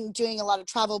traveling, doing a lot of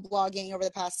travel blogging over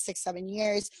the past 6-7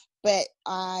 years, but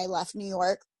I left New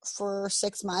York for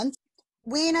 6 months.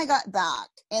 When I got back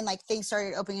and like things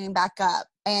started opening back up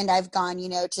and I've gone,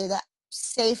 to the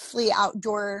safely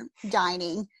outdoor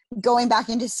dining, going back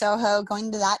into Soho,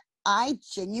 going to that, I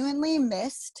genuinely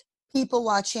missed people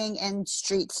watching in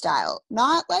street style,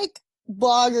 not like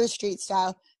blogger street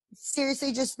style.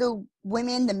 Seriously, just the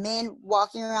women, the men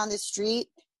walking around the street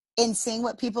and seeing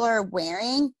what people are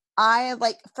wearing. I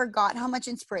like forgot how much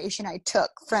inspiration I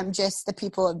took from just the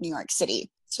people of New York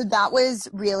City. So that was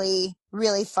really,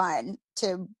 really fun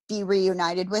to be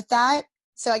reunited with that.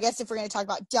 So I guess if we're going to talk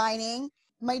about dining,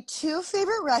 my 2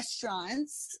 favorite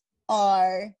restaurants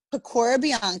are Pecora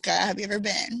Bianca. Have you ever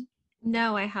been?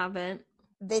 No, I haven't.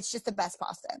 It's just the best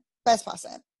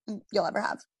pasta you'll ever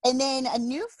have. And then a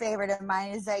new favorite of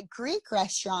mine is a Greek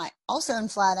restaurant, also in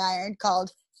Flatiron,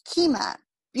 called Kima.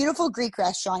 Beautiful Greek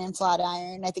restaurant in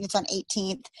Flatiron. I think it's on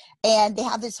 18th. And they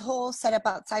have this whole setup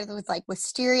outside with like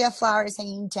wisteria flowers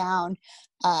hanging down.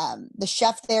 The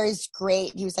chef there is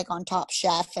great. He was like on Top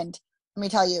Chef. And let me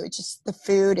tell you, it's just the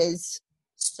food is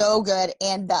so good.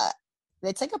 And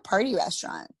it's like a party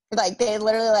restaurant. Like they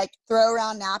literally like throw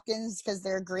around napkins because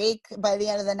they're Greek by the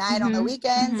end of the night on the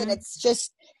weekends. And it's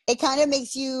just, it kind of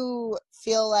makes you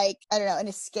feel like, I don't know, an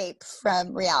escape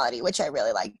from reality, which I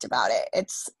really liked about it.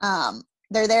 It's,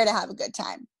 they're there to have a good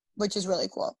time, which is really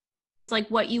cool. It's like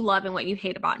what you love and what you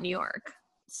hate about New York.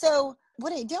 So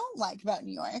what I don't like about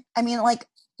New York, I mean, like,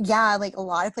 yeah, like a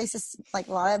lot of places, like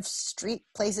a lot of street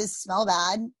places smell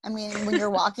bad. I mean, when you're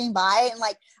walking by and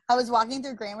like, I was walking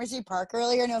through Gramercy Park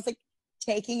earlier and I was like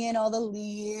taking in all the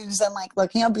leaves and like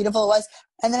looking how beautiful it was.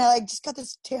 And then I like just got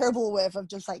this terrible whiff of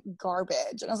just like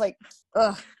garbage. And I was like,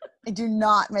 ugh, I do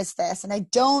not miss this. And I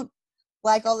don't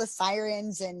like all the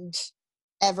sirens and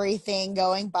everything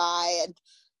going by, and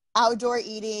outdoor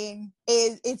eting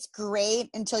it's great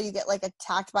until you get like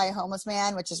attacked by a homeless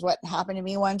man, which is what happened to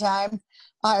me one time.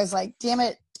 I was like, damn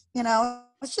it, I'm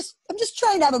just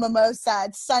trying to have a mimosa.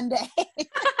 It's Sunday.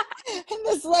 And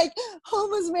this like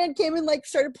homeless man came and like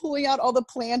started pulling out all the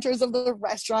planters of the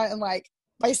restaurant, and like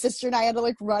my sister and I had to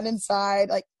like run inside.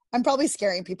 Like I'm probably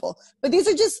scaring people, but these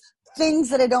are just things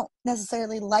that I don't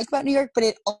necessarily like about New York, but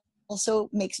it also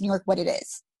makes New York what it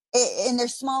is. And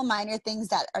there's small minor things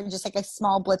that are just like a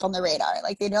small blip on the radar.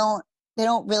 Like they don't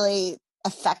really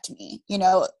affect me,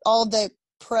 all the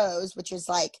pros, which is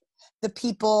like the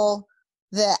people,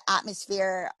 the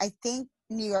atmosphere. I think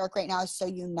New York right now is so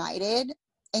united,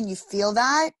 and you feel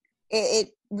that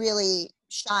it really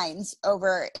shines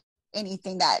over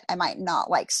anything that I might not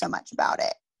like so much about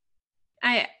it.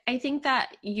 I think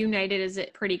that united is a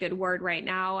pretty good word right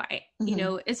now.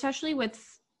 Especially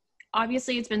with,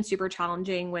 obviously it's been super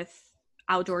challenging with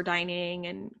outdoor dining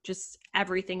and just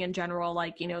everything in general,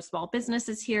 like, small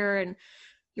businesses here. And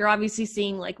you're obviously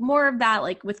seeing like more of that,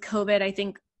 like with COVID. I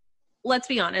think, let's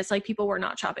be honest, like people were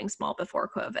not shopping small before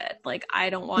COVID. Like I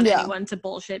don't want anyone to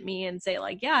bullshit me and say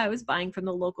like, yeah, I was buying from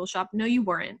the local shop. No, you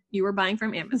weren't. You were buying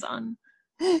from Amazon,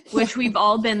 which we've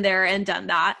all been there and done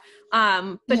that.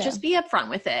 But just be upfront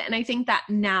with it. And I think that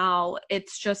now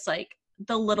it's just like,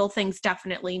 the little things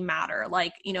definitely matter.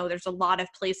 Like, you know, there's a lot of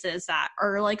places that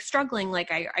are like struggling.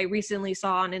 Like I recently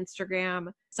saw on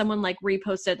Instagram, someone like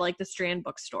reposted like the Strand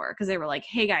bookstore because they were like,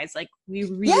 hey guys, like we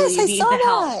really I need saw the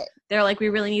help. that. They're like, we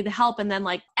really need the help. And then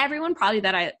like everyone probably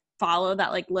that I follow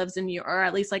that like lives in New York, or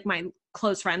at least like my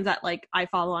close friends that like I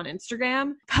follow on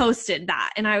Instagram posted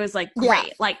that. And I was like,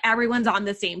 great, like everyone's on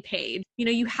the same page. You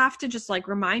know, you have to just like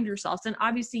remind yourselves. And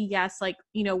obviously, yes, like,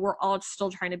 you know, we're all still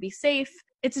trying to be safe.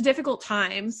 It's a difficult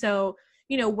time. So,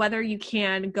 you know, whether you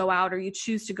can go out or you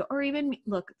choose to go, or even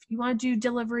look, if you want to do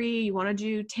delivery, you want to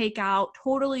do takeout,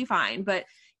 totally fine. But,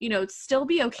 you know, still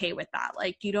be okay with that.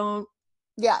 Like you don't,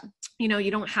 you know, you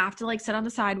don't have to like sit on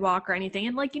the sidewalk or anything.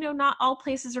 And like, you know, not all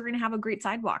places are going to have a great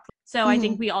sidewalk. So I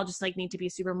think we all just like need to be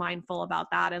super mindful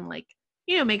about that and like,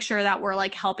 you know, make sure that we're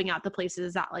like helping out the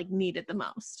places that like need it the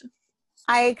most.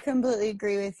 I completely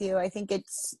agree with you. I think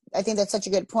that's such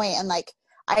a good point. And like,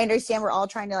 I understand we're all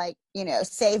trying to like, you know,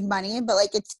 save money, but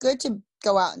like, it's good to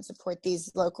go out and support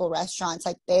these local restaurants.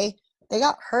 Like they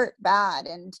got hurt bad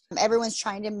and everyone's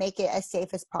trying to make it as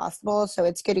safe as possible. So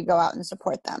it's good to go out and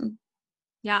support them.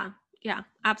 Yeah,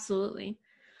 absolutely.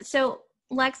 So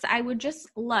Lex, I would just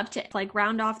love to like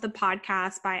round off the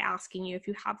podcast by asking you if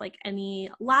you have like any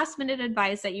last minute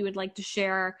advice that you would like to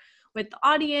share with the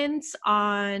audience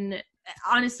on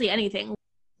honestly anything.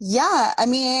 Yeah, I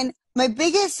mean, my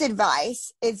biggest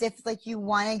advice is if like you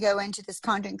want to go into this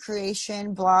content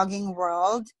creation blogging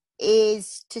world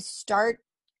is to start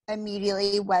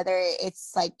immediately, whether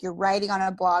it's like you're writing on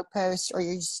a blog post or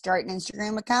you just start an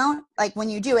Instagram account. Like when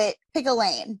you do it, pick a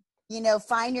lane, you know,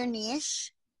 find your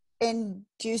niche and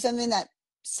do something that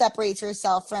separates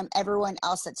yourself from everyone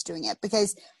else that's doing it.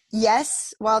 Because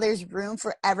yes, while there's room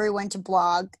for everyone to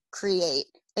blog, create,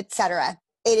 etc.,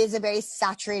 it is a very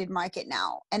saturated market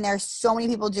now. And there are so many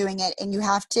people doing it. And you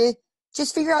have to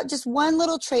just figure out just one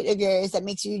little trait of yours that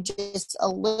makes you just a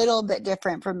little bit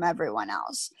different from everyone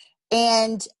else.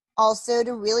 And also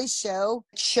to really show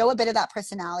a bit of that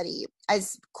personality.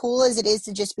 As cool as it is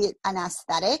to just be an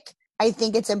aesthetic, I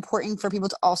think it's important for people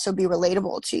to also be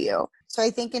relatable to you. So I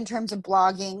think in terms of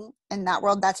blogging in that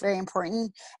world, that's very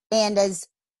important. And as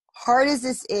hard as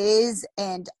this is,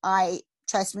 and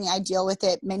trust me, I deal with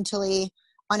it mentally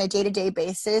on a day-to-day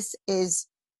basis, is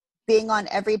being on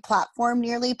every platform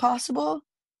nearly possible.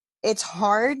 It's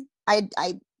hard. I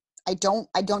don't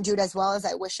do it as well as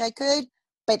I wish I could,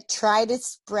 but try to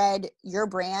spread your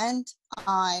brand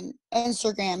on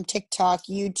Instagram, TikTok,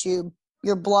 YouTube,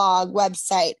 your blog,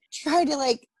 website. Try to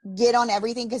like get on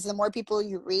everything, because the more people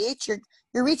you reach, you're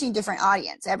reaching different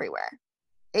audience everywhere.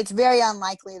 It's very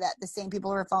unlikely that the same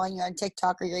people who are following you on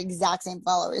TikTok are your exact same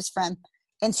followers from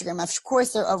Instagram. Of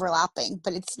course, they're overlapping,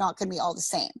 but it's not going to be all the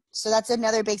same. So that's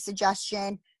another big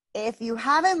suggestion. If you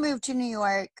haven't moved to New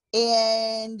York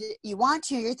and you want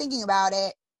to, you're thinking about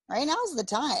it, right now's the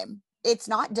time. It's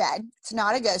not dead. It's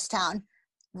not a ghost town.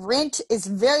 Rent is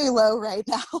very low right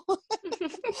now.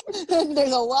 And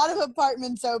there's a lot of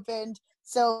apartments opened.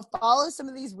 So follow some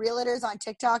of these realtors on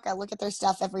TikTok. I look at their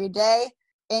stuff every day.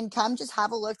 And come just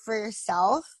have a look for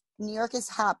yourself. New York is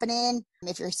happening.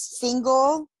 If you're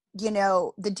single, you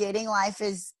know, the dating life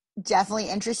is definitely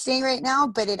interesting right now,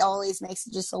 but it always makes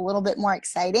it just a little bit more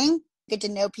exciting. Get to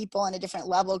know people on a different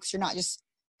level, because you're not just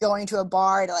going to a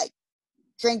bar to like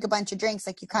drink a bunch of drinks.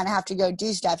 Like you kind of have to go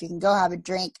do stuff. You can go have a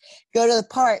drink, go to the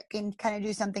park and kind of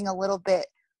do something a little bit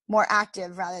more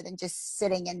active rather than just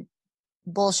sitting and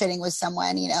bullshitting with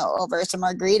someone, you know, over some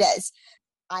margaritas.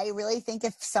 I really think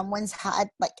if someone's had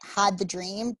the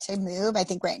dream to move, I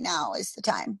think right now is the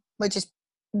time, which is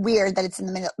weird that it's in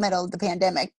the middle of the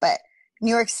pandemic, but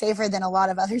New York's safer than a lot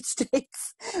of other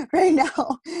states right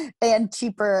now, and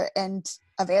cheaper and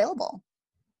available.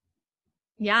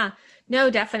 Yeah, no,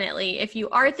 definitely. If you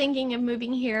are thinking of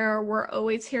moving here, we're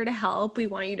always here to help. We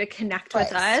want you to connect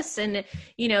with us and,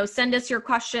 you know, send us your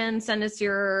questions, send us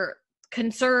your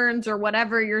concerns or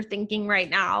whatever you're thinking right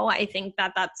now. I think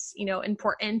that that's, you know,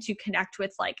 important to connect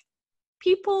with like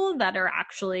people that are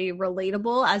actually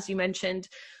relatable. As you mentioned,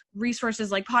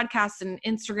 resources like podcasts and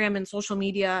Instagram and social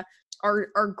media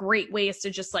are great ways to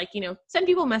just like, you know, send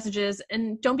people messages,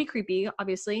 and don't be creepy,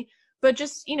 obviously, but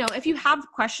just, you know, if you have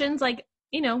questions, like,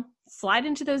 you know, slide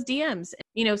into those DMs.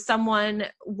 You know, someone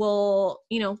will,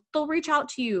 you know, they'll reach out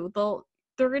to you.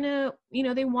 They're going to, you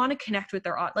know, they want to connect with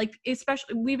their audience. Like,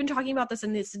 especially, we've been talking about this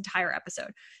in this entire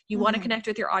episode. You want to connect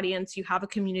with your audience. You have a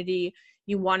community.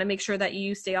 You want to make sure that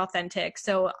you stay authentic.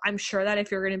 So I'm sure that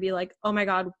if you're going to be like, oh my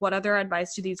God, what other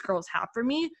advice do these girls have for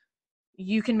me?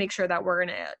 You can make sure that we're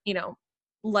going to, you know,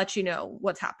 let you know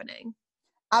what's happening.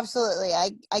 Absolutely.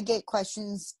 I get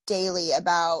questions daily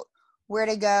about where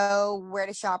to go, where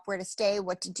to shop, where to stay,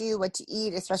 what to do, what to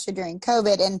eat, especially during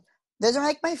COVID. And those are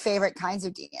like my favorite kinds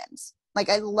of DMs. Like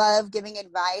I love giving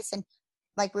advice and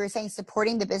like we were saying,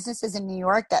 supporting the businesses in New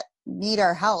York that need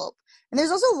our help. And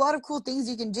there's also a lot of cool things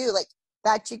you can do. Like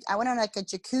I went on like a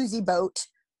jacuzzi boat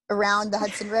around the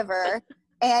Hudson River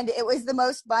and it was the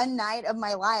most fun night of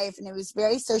my life. And it was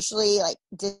very socially like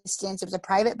distanced. It was a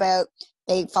private boat.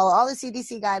 They follow all the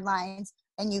CDC guidelines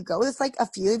and you go with like a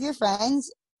few of your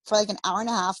friends for like an hour and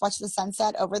a half, watch the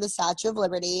sunset over the Statue of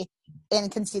Liberty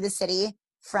and can see the city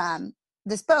from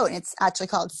this boat. And it's actually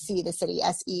called See the City,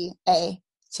 SEA,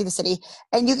 See the City.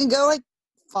 And you can go like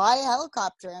fly a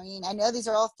helicopter. I mean, I know these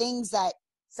are all things that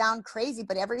sound crazy,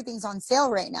 but everything's on sale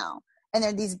right now. And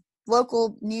there are these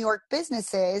local New York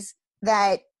businesses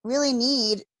that really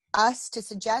need us to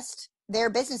suggest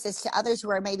their businesses to others who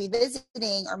are maybe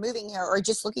visiting or moving here or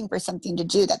just looking for something to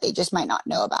do that they just might not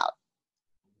know about.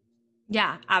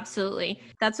 Yeah, absolutely.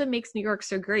 That's what makes New York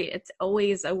so great. It's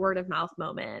always a word of mouth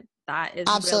moment that is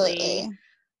really,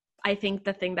 I think,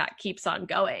 the thing that keeps on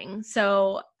going.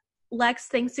 So Lex,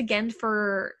 thanks again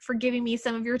for giving me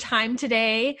some of your time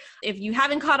today. If you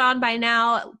haven't caught on by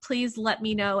now, please let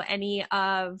me know any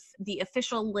of the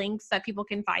official links that people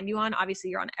can find you on. Obviously,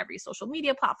 you're on every social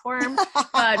media platform,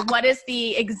 but what is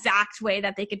the exact way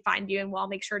that they could find you? And we'll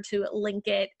make sure to link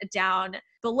it down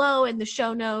below in the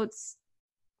show notes.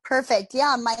 Perfect.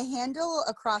 Yeah, my handle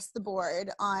across the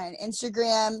board on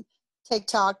Instagram,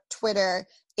 TikTok, Twitter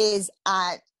is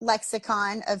at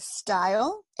Lexicon of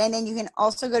Style. And then you can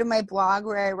also go to my blog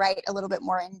where I write a little bit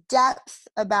more in depth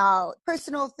about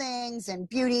personal things and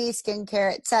beauty,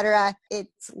 skincare, etc.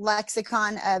 It's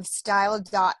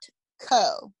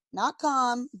lexiconofstyle.co, not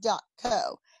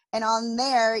com.co. And on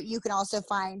there, you can also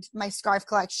find my scarf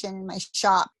collection, my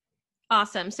shop.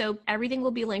 Awesome. So everything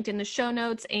will be linked in the show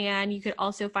notes, and you could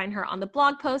also find her on the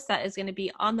blog post that is going to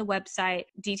be on the website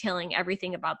detailing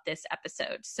everything about this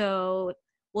episode. So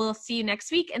we'll see you next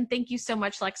week. And thank you so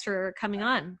much, Lex, for coming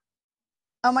on.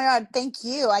 Oh my God. Thank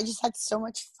you. I just had so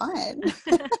much fun.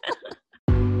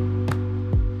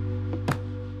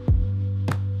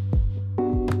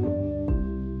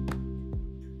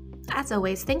 As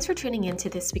always, thanks for tuning in to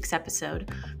this week's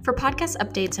episode. For podcast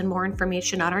updates and more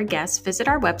information on our guests, visit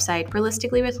our website,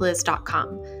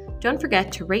 realisticallywithliz.com. Don't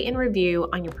forget to rate and review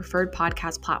on your preferred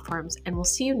podcast platforms, and we'll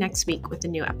see you next week with a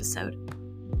new episode.